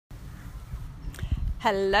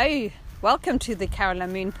Hello, welcome to the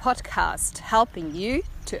Caroline Moon podcast, helping you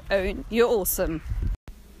to own your awesome.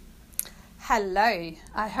 Hello,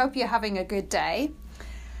 I hope you're having a good day.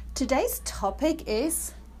 Today's topic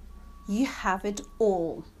is you have it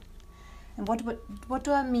all. And what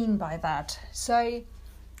do I mean by that? So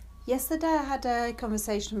yesterday I had a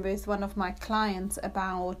conversation with one of my clients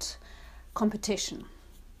about competition,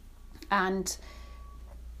 and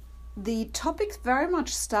the topic very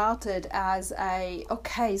much started as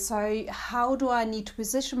so how do I need to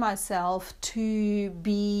position myself to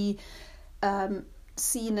be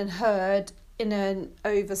seen and heard in an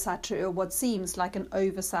oversaturated, or what seems like an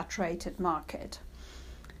oversaturated market?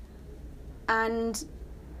 And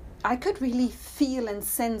I could really feel and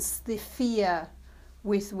sense the fear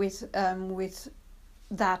with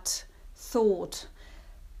that thought,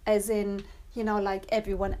 as in, like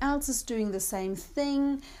everyone else is doing the same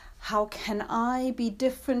thing. How can I be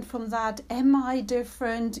different from that? Am I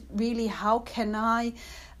different? Really, how can I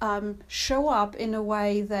show up in a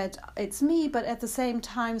way that it's me, but at the same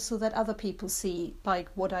time so that other people see like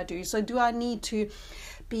what I do? So do I need to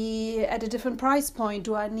be at a different price point?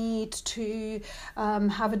 Do I need to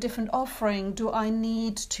have a different offering? Do I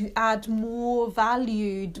need to add more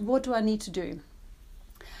value? What do I need to do?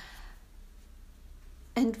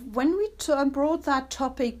 And when we brought that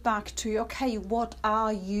topic back to, okay, what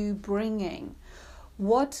are you bringing?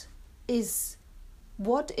 What is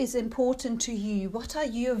important to you? What are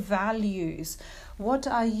your values? What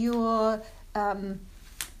are your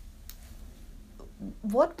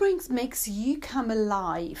makes you come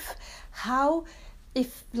alive? How,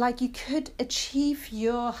 if like you could achieve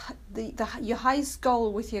your highest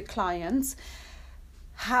goal with your clients,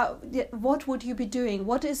 what would you be doing?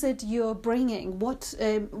 What is it you're bringing? What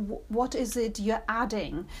is it you're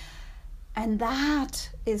adding? And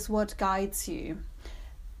that is what guides you.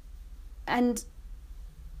 And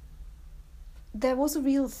there was a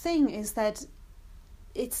real thing, is that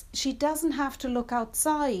she doesn't have to look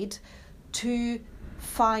outside to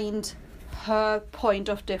find her point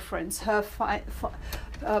of difference, her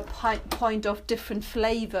point of different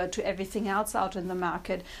flavor to everything else out in the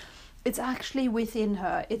market. It's actually within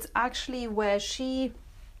her. It's actually where she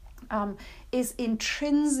is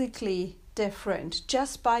intrinsically different,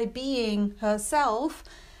 just by being herself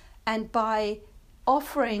and by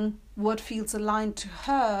offering what feels aligned to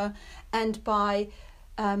her, and by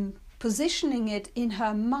positioning it in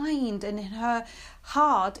her mind and in her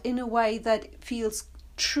heart in a way that feels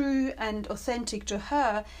true and authentic to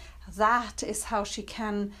her. That is how she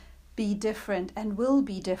can be different and will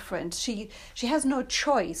be different. She has no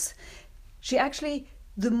choice. She actually,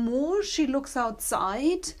 the more she looks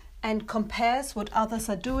outside and compares what others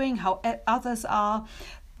are doing, how others are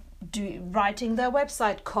writing their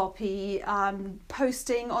website copy,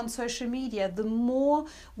 posting on social media, the more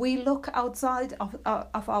we look outside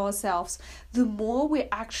of ourselves, the more we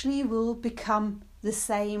actually will become the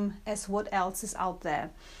same as what else is out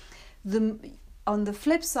there. On the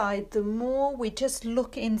flip side, the more we just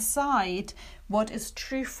look inside what is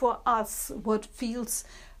true for us, what feels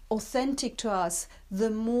authentic to us, the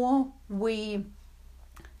more we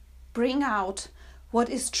bring out what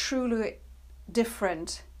is truly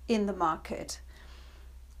different in the market.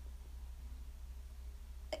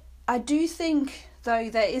 I do think, though,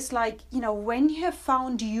 there is when you have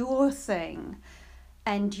found your thing,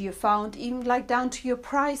 and you found even down to your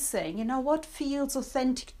pricing, what feels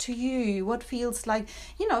authentic to you, what feels like,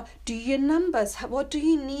 do your numbers, what do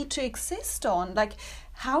you need to exist on?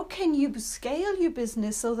 How can you scale your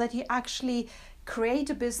business so that you actually create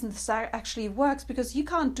a business that actually works? Because you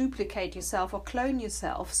can't duplicate yourself or clone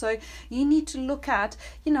yourself. So you need to look at,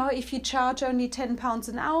 if you charge only £10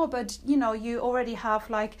 an hour, but you already have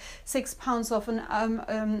 £6 of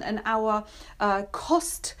an hour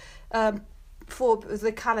cost for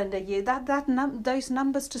the calendar year, those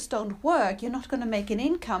numbers just don't work. You're not going to make an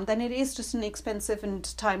income. Then it is just an expensive and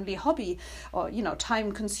timely hobby, or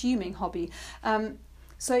time consuming hobby.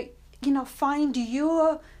 So find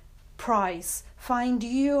your price, find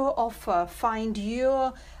your offer, find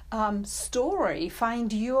your story,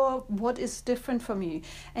 find what is different from you.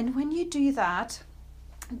 And when you do that,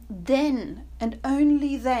 then and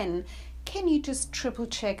only then can you just triple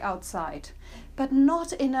check outside, but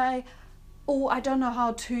not in a, I don't know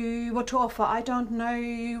what to offer. I don't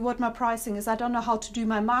know what my pricing is. I don't know how to do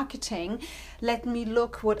my marketing. Let me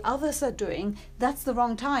look what others are doing. That's the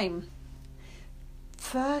wrong time.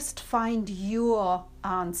 First, find your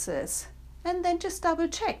answers and then just double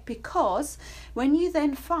check, because when you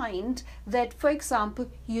then find that, for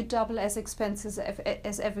example, you double as expensive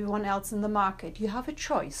as everyone else in the market, you have a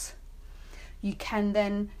choice. You can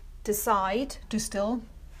then decide to still,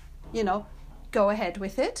 go ahead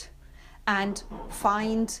with it and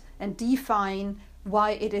find and define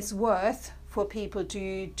why it is worth for people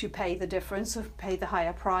to pay the difference, or pay the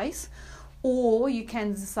higher price. Or you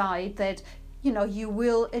can decide that you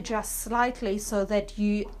will adjust slightly so that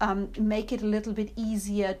you make it a little bit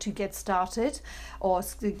easier to get started, or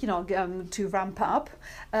to ramp up.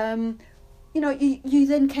 You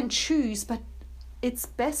then can choose, but it's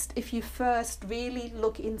best if you first really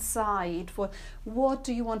look inside for what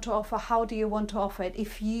do you want to offer, how do you want to offer it.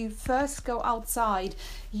 If you first go outside,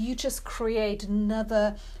 you just create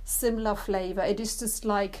another similar flavor. It is just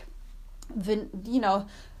like,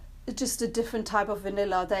 just a different type of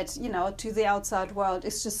vanilla that, to the outside world,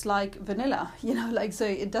 it's just like vanilla, so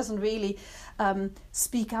it doesn't really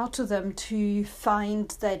speak out to them to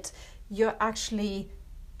find that you're actually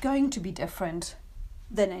going to be different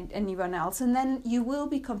than anyone else. And then you will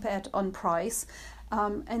be compared on price,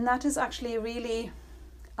 and that is actually a really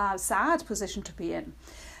sad position to be in.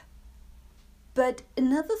 But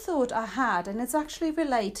another thought I had, and it's actually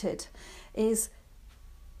related, is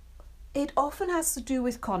it often has to do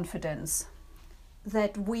with confidence,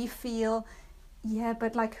 that we feel,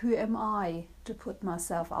 but like, who am I to put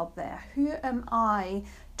myself out there? Who am I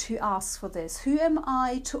to ask for this? Who am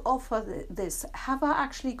I to offer this? Have I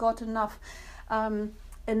actually got enough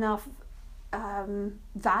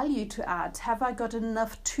value to add? Have I got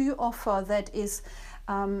enough to offer that is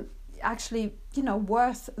actually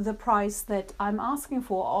worth the price that I'm asking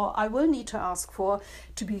for, or I will need to ask for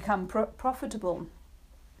to become profitable?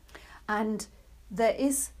 And there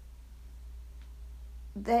is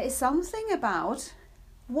something about,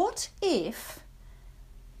 what if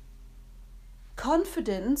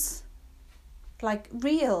confidence, like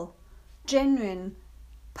real, genuine,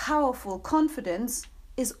 powerful confidence,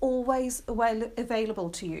 is always available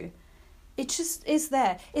to you? It just is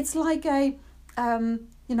there. It's like I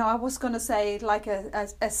was going to say like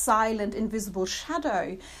a silent, invisible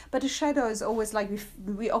shadow, but a shadow is always like,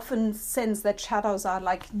 we often sense that shadows are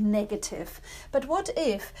like negative. But what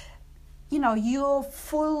if, your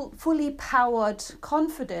fully powered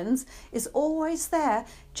confidence is always there,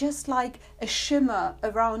 just like a shimmer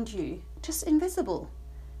around you, just invisible,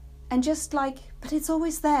 and just like, but it's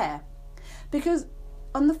always there. Because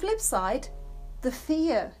on the flip side, the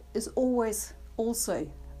fear is always also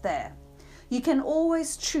there. You can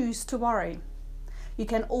always choose to worry. You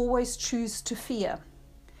can always choose to fear.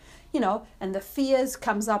 And the fears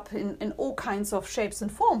comes up in all kinds of shapes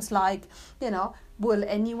and forms, like, will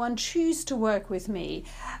anyone choose to work with me?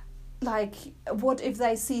 Like, what if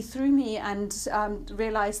they see through me and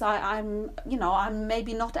realize I'm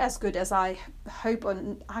maybe not as good as I hope,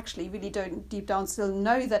 and actually really don't deep down still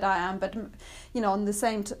know that I am, but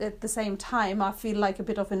at the same time I feel like a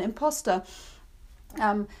bit of an imposter.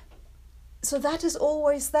 So that is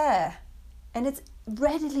always there, and it's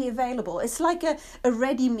readily available. It's like a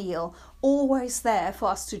ready meal, always there for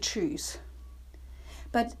us to choose.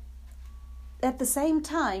 But at the same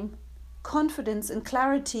time, confidence and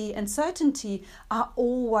clarity and certainty are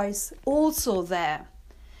always also there.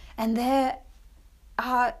 And they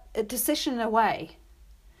are a decision away.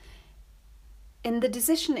 And the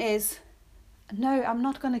decision is, no, I'm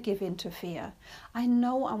not going to give in to fear. I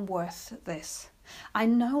know I'm worth this. I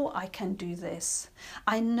know I can do this.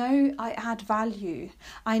 I know I add value.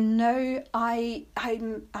 I know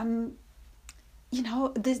I'm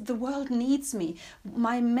the world needs me.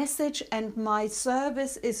 My message and my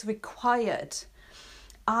service is required.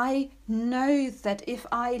 I know that if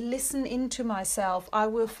I listen into myself, I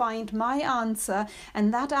will find my answer,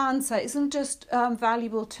 and that answer isn't just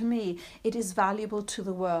valuable to me, it is valuable to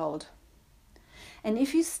the world. And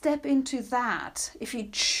if you step into that, if you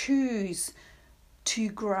choose to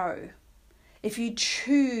grow, if you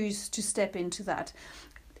choose to step into that,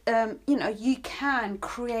 you can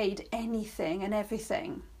create anything and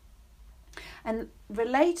everything. And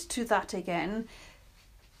relate to that again,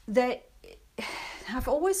 I've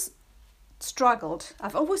always struggled.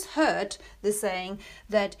 I've always heard the saying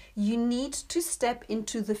that you need to step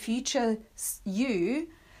into the future you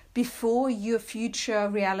before your future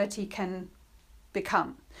reality can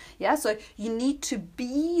become. Yeah, so you need to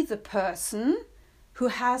be the person who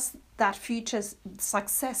has that future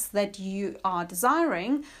success that you are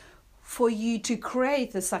desiring for you to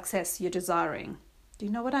create the success you're desiring. Do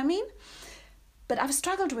you know what I mean? But I've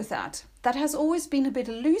struggled with that. That has always been a bit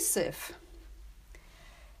elusive.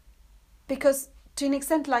 Because to an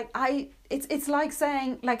extent, it's like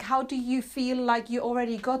saying, like, how do you feel like you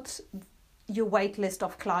already got your wait list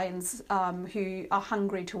of clients who are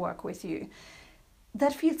hungry to work with you?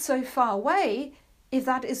 That feels so far away. if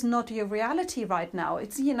that is not your reality right now.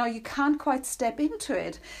 It's, you can't quite step into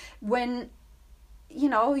it when,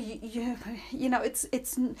 how will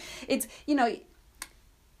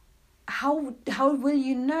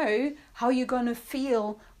you know how you're going to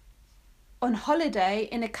feel on holiday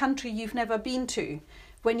in a country you've never been to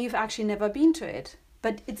when you've actually never been to it?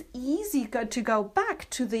 But it's easy to go back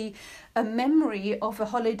to a memory of a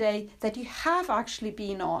holiday that you have actually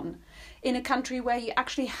been on in a country where you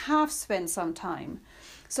actually have spent some time.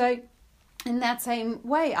 So in that same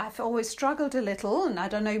way, I've always struggled a little, and I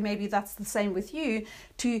don't know, maybe that's the same with you,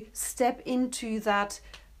 to step into that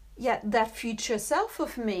future self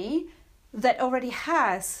of me that already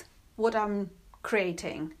has what I'm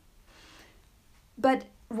creating. But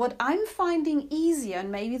what I'm finding easier,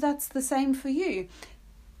 and maybe that's the same for you,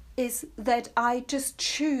 is that I just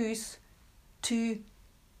choose to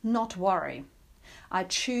not worry. I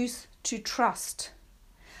choose to trust.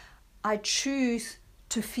 I choose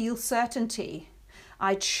to feel certainty.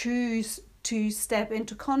 I choose to step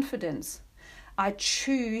into confidence. I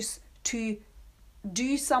choose to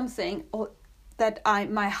do something that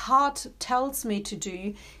my heart tells me to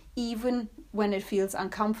do, even when it feels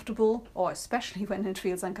uncomfortable, or especially when it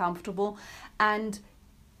feels uncomfortable, and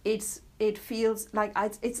it feels like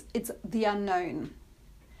it's the unknown.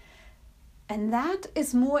 And that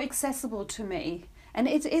is more accessible to me. And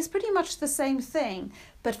it is pretty much the same thing.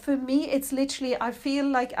 But for me, it's literally, I feel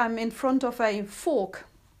like I'm in front of a fork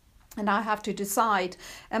and I have to decide,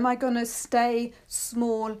 am I going to stay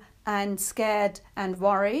small and scared and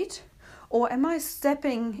worried? Or am I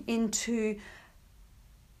stepping into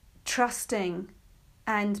trusting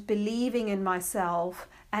and believing in myself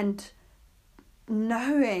and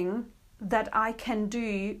knowing that I can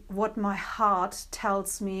do what my heart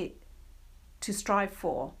tells me to strive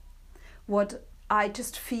for? What I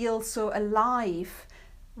just feel so alive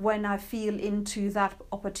when I feel into that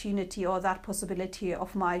opportunity or that possibility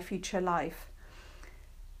of my future life.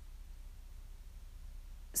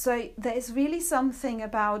 So there is really something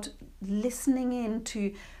about listening in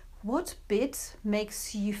to what bit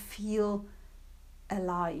makes you feel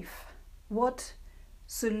alive. What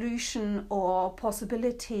solution or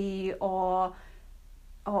possibility or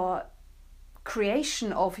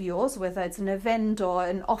creation of yours, whether it's an event or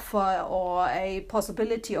an offer or a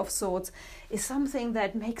possibility of sorts, is something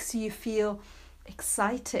that makes you feel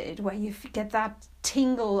excited, where you get that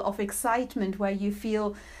tingle of excitement, where you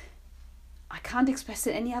feel, I can't express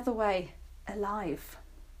it any other way, alive.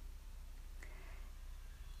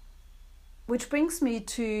 Which brings me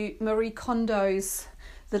to Marie Kondo's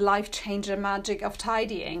The Life Changer Magic of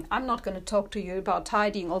Tidying. I'm not going to talk to you about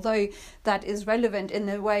tidying, although that is relevant in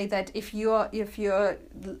a way that if your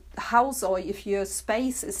house or if your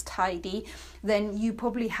space is tidy, then you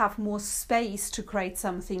probably have more space to create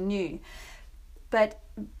something new. But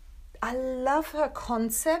I love her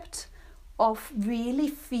concept of really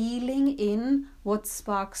feeling in what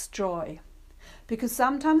sparks joy. Because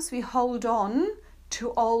sometimes we hold on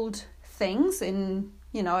to old things in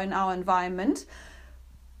our environment,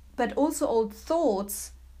 but also old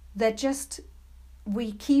thoughts that just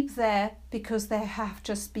we keep there because they have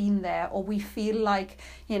just been there, or we feel like,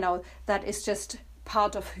 that is just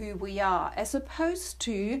part of who we are, as opposed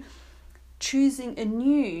to choosing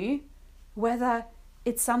anew whether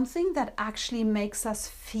it's something that actually makes us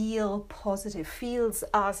feel positive, fills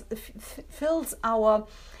our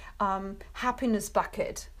happiness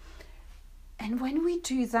bucket. And when we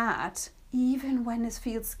do that, even when it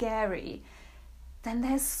feels scary, then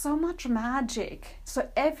there's so much magic. So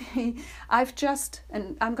I've just,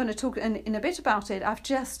 and I'm going to talk in a bit about it, I've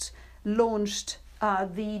just launched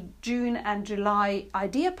the June and July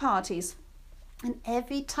idea parties. And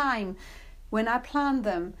every time when I plan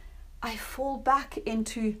them, I fall back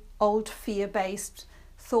into old fear-based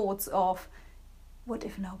thoughts of, what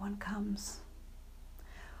if no one comes?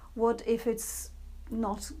 What if it's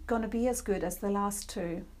not going to be as good as the last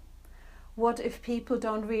two? What if people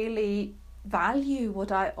don't really value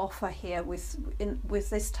what I offer here with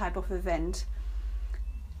this type of event?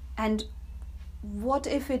 And what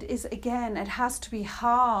if it is, again, it has to be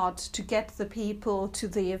hard to get the people to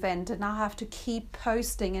the event, and I have to keep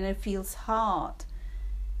posting and it feels hard.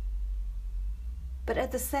 But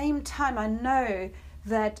at the same time, I know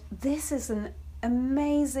that this is an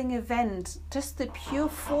amazing event. Just the pure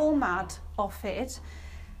format of it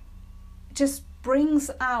just brings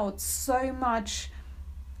out so much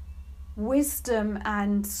wisdom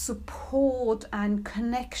and support and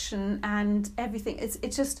connection and everything.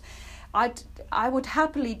 It's just, I would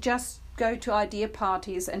happily just go to idea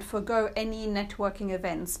parties and forgo any networking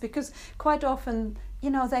events, because quite often,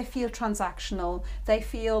 they feel transactional. They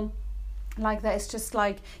feel like that. It's just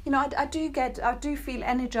like, I do feel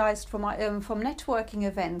energized from from networking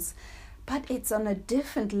events, but it's on a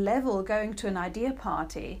different level going to an idea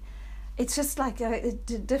party. It's just like a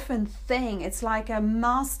different thing. It's like a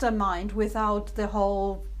mastermind without the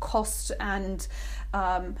whole cost and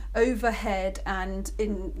overhead and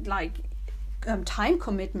time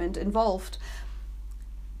commitment involved.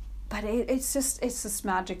 But it's just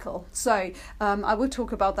magical. So I will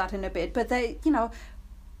talk about that in a bit. But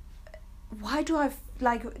why do I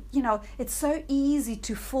it's so easy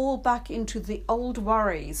to fall back into the old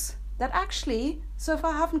worries that actually so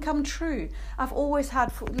far haven't come true. I've always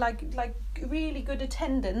had like really good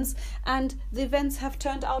attendance, and the events have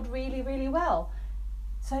turned out really, really well.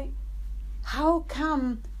 So how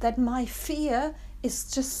come that my fear is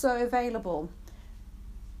just so available?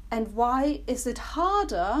 And why is it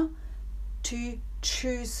harder to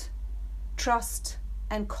choose trust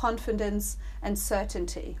and confidence and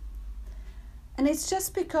certainty? And it's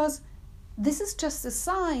just because this is just a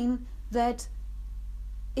sign that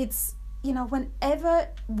it's, whenever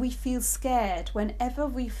we feel scared, whenever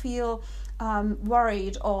we feel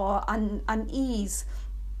worried or unease,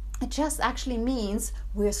 it just actually means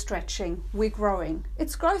we're stretching, we're growing.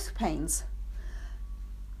 It's growth pains.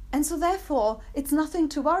 And so therefore, it's nothing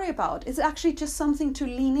to worry about. It's actually just something to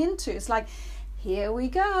lean into. It's like, here we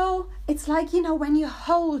go. It's like, when you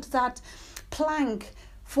hold that plank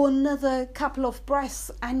for another couple of breaths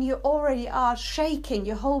and you already are shaking,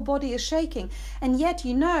 your whole body is shaking, and yet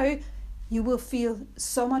you will feel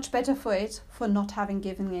so much better for it for not having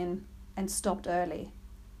given in and stopped early.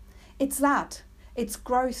 It's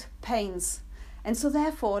growth pains. And so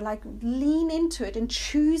therefore, lean into it and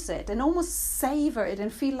choose it and almost savor it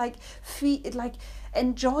and feel like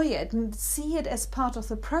enjoy it and see it as part of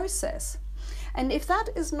the process. And if that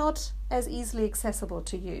is not as easily accessible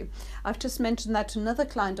to you, I've just mentioned that to another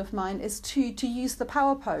client of mine, is to use the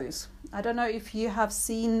power pose. I don't know if you have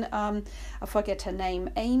seen, I forget her name,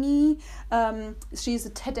 Amy. She's a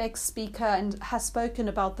TEDx speaker and has spoken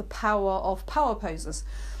about the power of power poses,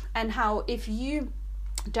 and how if you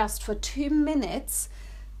just for 2 minutes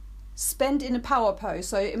spend in a power pose.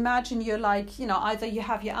 So imagine you're either you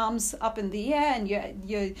have your arms up in the air and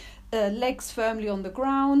your legs firmly on the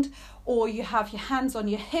ground, or you have your hands on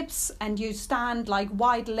your hips and you stand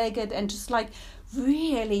wide-legged and just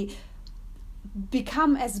really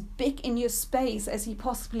become as big in your space as you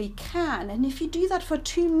possibly can. And if you do that for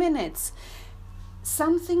 2 minutes,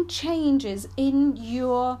 something changes in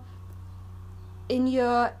your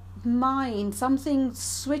mind, something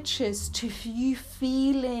switches to you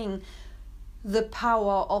feeling the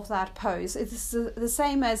power of that pose. It's the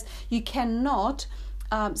same as you cannot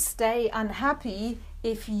stay unhappy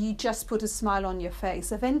if you just put a smile on your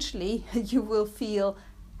face. Eventually you will feel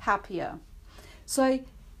happier. So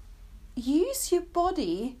use your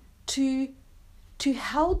body to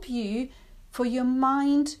help you, for your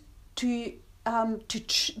mind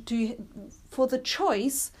for the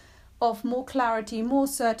choice of more clarity, more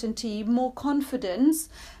certainty, more confidence,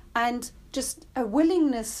 and just a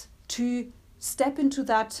willingness to step into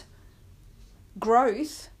that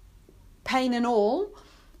growth, pain and all,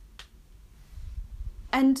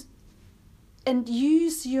 and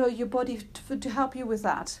use your body to help you with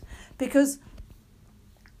that. Because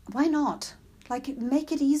why not?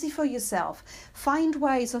 Make it easy for yourself. Find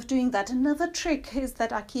ways of doing that. Another trick is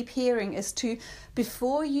that I keep hearing is to,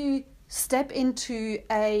 before you step into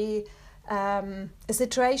a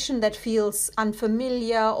situation that feels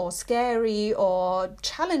unfamiliar or scary or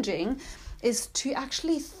challenging, is to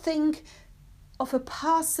actually think of a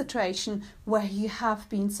past situation where you have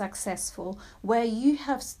been successful, where you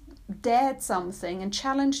have dared something and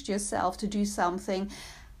challenged yourself to do something,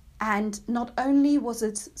 and not only was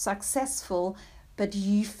it successful, but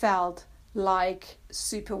you felt like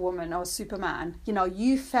Superwoman or Superman.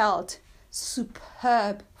 You felt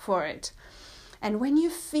superb for it. And when you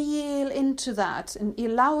feel into that and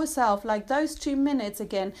allow yourself those 2 minutes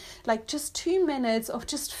again, just 2 minutes of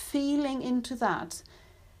just feeling into that,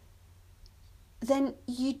 then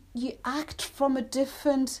you act from a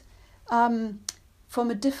different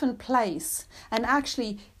place, and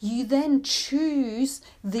actually you then choose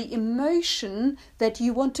the emotion that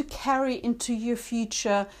you want to carry into your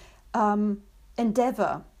future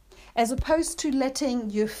endeavor, as opposed to letting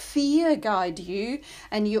your fear guide you,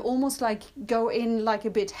 and you almost go in a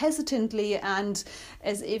bit hesitantly and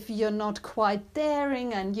as if you're not quite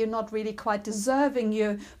daring and you're not really quite deserving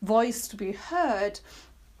your voice to be heard.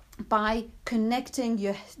 By connecting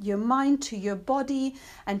your mind to your body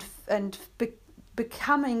and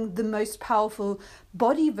becoming the most powerful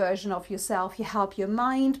body version of yourself. You help your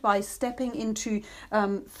mind by stepping into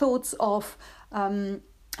thoughts of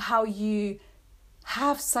how you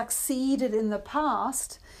have succeeded in the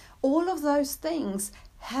past. All of those things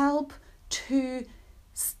help to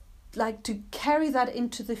carry that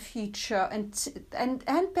into the future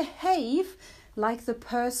and behave like the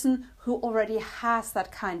person who already has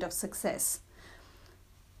that kind of success.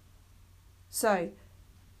 So,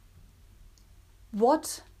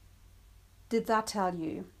 what did that tell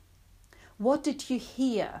you? What did you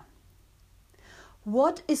hear?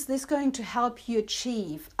 What is this going to help you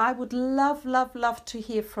achieve? I would love to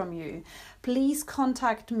hear from you. Please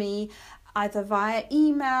contact me either via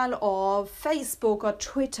email or Facebook or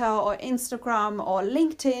Twitter or Instagram or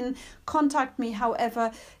LinkedIn. Contact me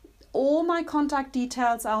however. All my contact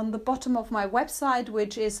details are on the bottom of my website,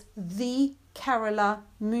 which is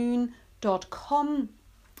thecarolamoon.com.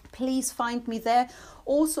 Please find me there.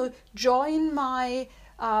 Also join my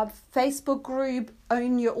Facebook group,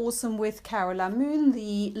 Own Your Awesome with Carola Moon.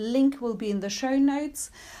 The link will be in the show notes.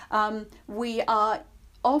 We are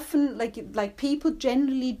often like people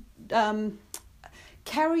generally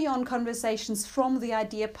carry on conversations from the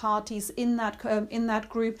idea parties in that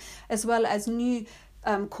group, as well as new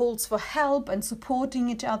calls for help and supporting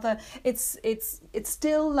each other. It's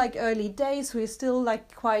still like early days. We're still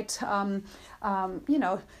like quite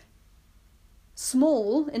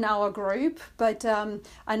small in our group, but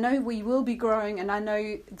I know we will be growing, and I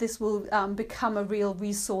know this will become a real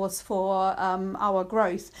resource for our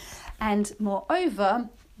growth. And moreover,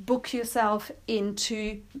 book yourself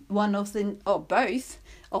into one of the or both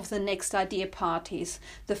of the next idea parties.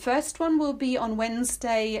 The first one will be on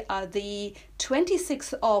Wednesday, the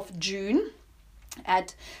 26th of June.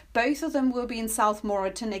 Both of them will be in South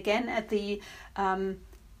Moreton, again at the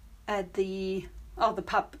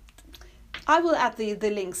pub. I will add the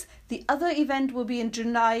links. The other event will be in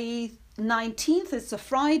July 19th. It's a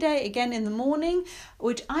Friday, again in the morning,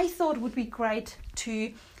 which I thought would be great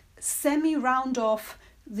to semi-round off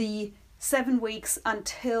the 7 weeks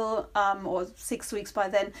until, or 6 weeks by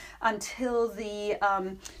then, until the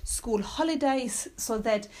school holidays, so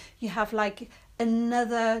that you have like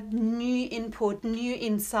another new input, new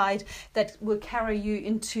insight that will carry you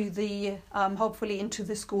into the, hopefully into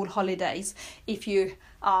the school holidays, if you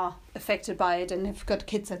are affected by it and have got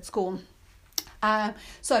kids at school.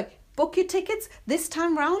 So book your tickets. This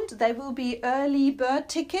time round, there will be early bird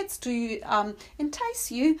tickets to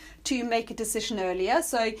entice you to make a decision earlier.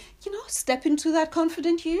 So, step into that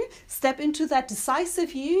confident you, step into that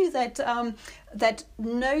decisive you that that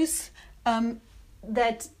knows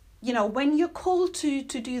that, when you're called to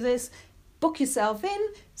do this, book yourself in,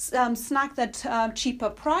 snag that cheaper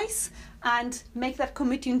price, and make that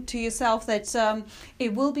commitment to yourself that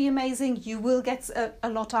it will be amazing, you will get a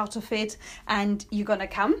lot out of it, and you're going to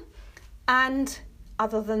come. And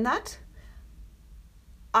other than that,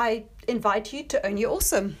 I invite you to own your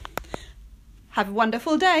awesome. Have a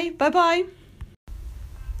wonderful day. Bye-bye.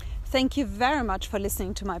 Thank you very much for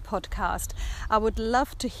listening to my podcast. I would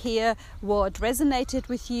love to hear what resonated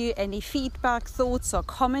with you, any feedback, thoughts or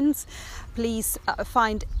comments. Please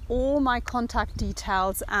find all my contact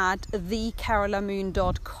details at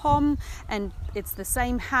thecarolamoon.com, and it's the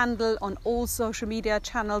same handle on all social media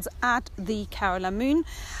channels at thecarolamoon.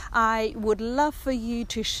 I would love for you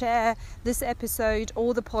to share this episode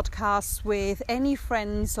or the podcast with any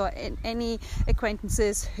friends or any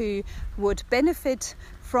acquaintances who would benefit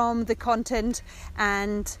from the content,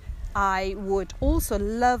 and I would also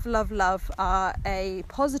love a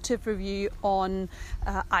positive review on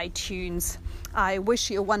iTunes. I wish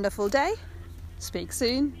you a wonderful day. Speak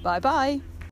soon. Bye bye.